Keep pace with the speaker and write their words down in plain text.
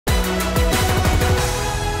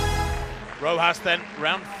Rojas then,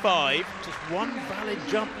 round 5, just one valid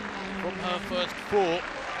jump from her first 4. Now,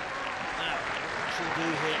 what she'll do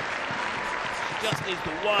here, she just needs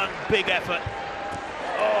the one big effort.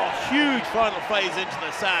 Oh, huge final phase into the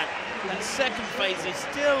sand. That second phase is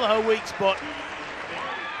still her weak spot.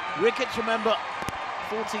 Wickets, remember,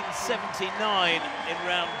 14.79 in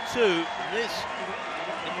round 2. This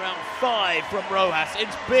in round 5 from Rojas.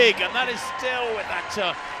 It's big, and that is still with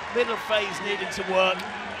that middle phase needing to work.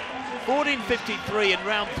 14.53 in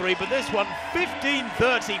round 3, but this one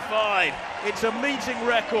 15.35. It's a meeting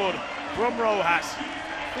record from Rojas.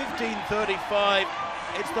 15.35.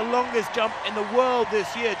 It's the longest jump in the world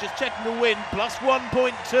this year. Just checking the wind, plus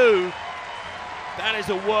 1.2. That is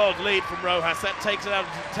a world lead from Rojas. That takes it out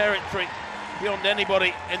of territory beyond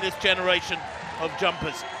anybody in this generation of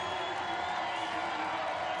jumpers.